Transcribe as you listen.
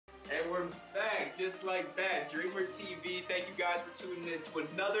we're back just like that. DreamerTV, thank you guys for tuning in to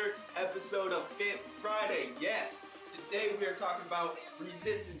another episode of Fit Friday. Yes, today we are talking about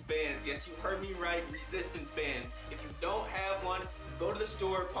resistance bands. Yes, you heard me right, resistance band. If you don't have one, go to the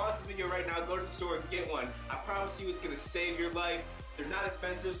store, pause the video right now, go to the store and get one. I promise you it's gonna save your life. They're not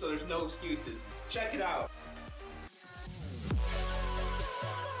expensive, so there's no excuses. Check it out.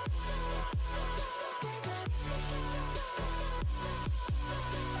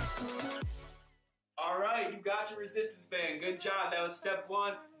 Alright, you got your resistance band. Good job. That was step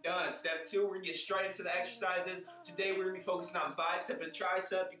one. Done. Step two, we're going to get straight into the exercises. Today we're going to be focusing on bicep and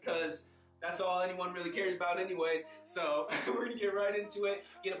tricep because that's all anyone really cares about anyways. So we're going to get right into it.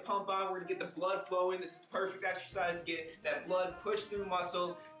 Get a pump on. We're going to get the blood flowing. This is the perfect exercise to get that blood pushed through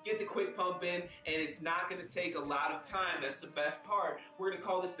muscle. Get the quick pump in, and it's not going to take a lot of time. That's the best part. We're going to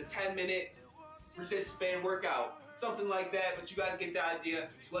call this the 10-minute resistance band workout. Something like that, but you guys get the idea.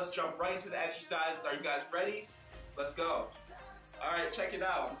 So let's jump right into the exercises. Are you guys ready? Let's go. Alright, check it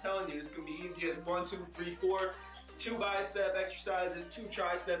out. I'm telling you, it's going to be easy as 1, 2, 3, 4. 2 bicep exercises, 2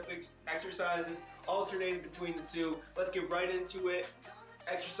 tricep exercises, alternating between the two. Let's get right into it.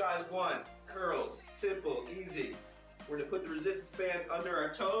 Exercise 1, curls. Simple, easy. We're going to put the resistance band under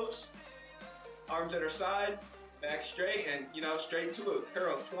our toes, arms at our side, back straight, and straight to it.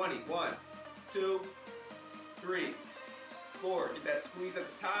 Curls, 20. 1, 2, 3, 4, get that squeeze at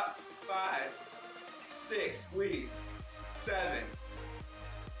the top, 5, 6, squeeze, 7,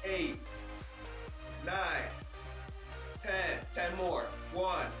 8, 9, 10, 10 more,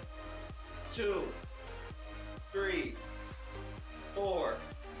 1, 2, 3, 4,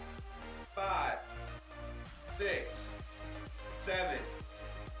 5, 6, 7,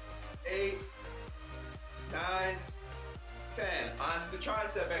 8, 9, 10. On to the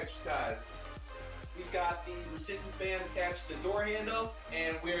tricep exercise. We've got the resistance band attached to the door handle,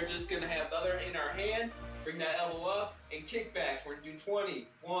 and we're just going to have the other in our hand. Bring that elbow up and kickbacks. We're going to do 20.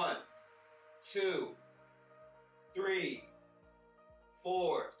 1, 2, 3,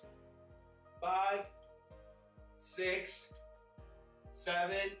 4, 5, 6,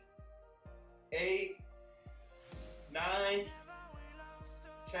 7, 8, 9,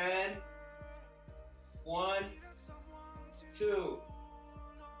 10, 1, 2,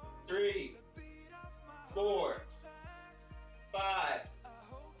 3, 4, 5,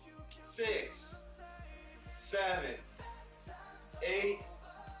 6, 7, 8,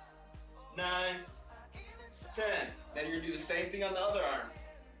 9, 10. Then you're going to do the same thing on the other arm.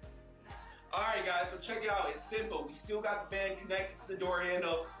 Alright guys, so check it out. It's simple. We still got the band connected to the door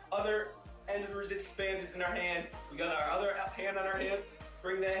handle. Other end of the resistance band is in our hand. We got our other hand on our hip.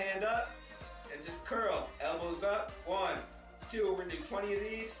 Bring that hand up and just curl. Elbows up. 1, 2. We're going to do 20 of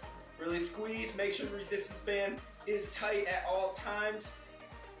these. Really squeeze, make sure the resistance band is tight at all times.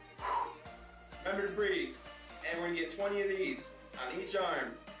 Remember to breathe. And we're going to get 20 of these on each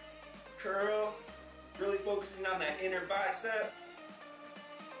arm. Curl, really focusing on that inner bicep.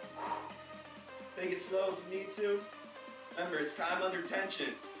 Take it slow if you need to. Remember, it's time under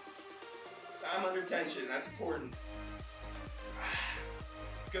tension. Time under tension, that's important.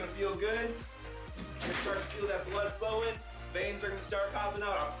 It's going to feel good. You're going to start to feel that blood flowing. Veins are going to start popping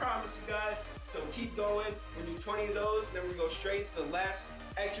out, I promise you guys. So keep going. We're going to do 20 of those, and then we're going to go straight to the last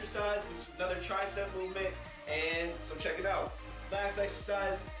exercise, which is another tricep movement. And so check it out. Last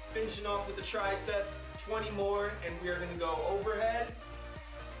exercise, finishing off with the triceps, 20 more, and we are going to go overhead,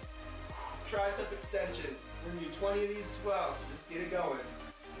 tricep extension. We're going to do 20 of these as well, so just get it going.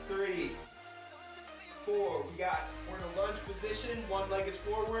 3, 4, we're in a lunge position. One leg is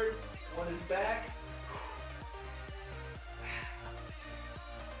forward, one is back.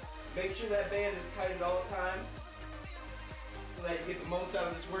 Make sure that band is tight at all times so that you get the most out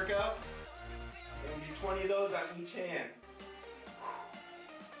of this workout. And we'll do 20 of those on each hand.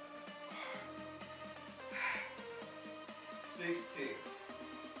 16,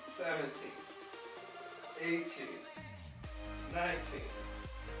 17, 18, 19,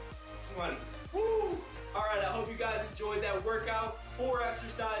 20. Woo! Alright, I hope you guys enjoyed that workout. 4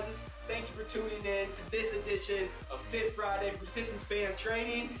 exercises. Thank you for tuning in to this edition of Fit Friday Resistance Band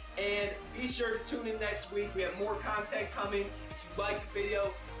Training. And be sure to tune in next week. We have more content coming. If you like the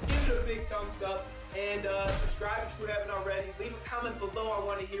video, give it a big thumbs up. And subscribe if you haven't already. Leave a comment below. I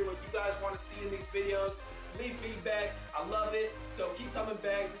want to hear what you guys want to see in these videos. Leave feedback. I love it. So keep coming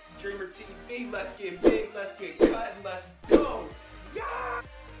back. This is DreamerTV. Let's get big, let's get cut, and let's go. Yeah!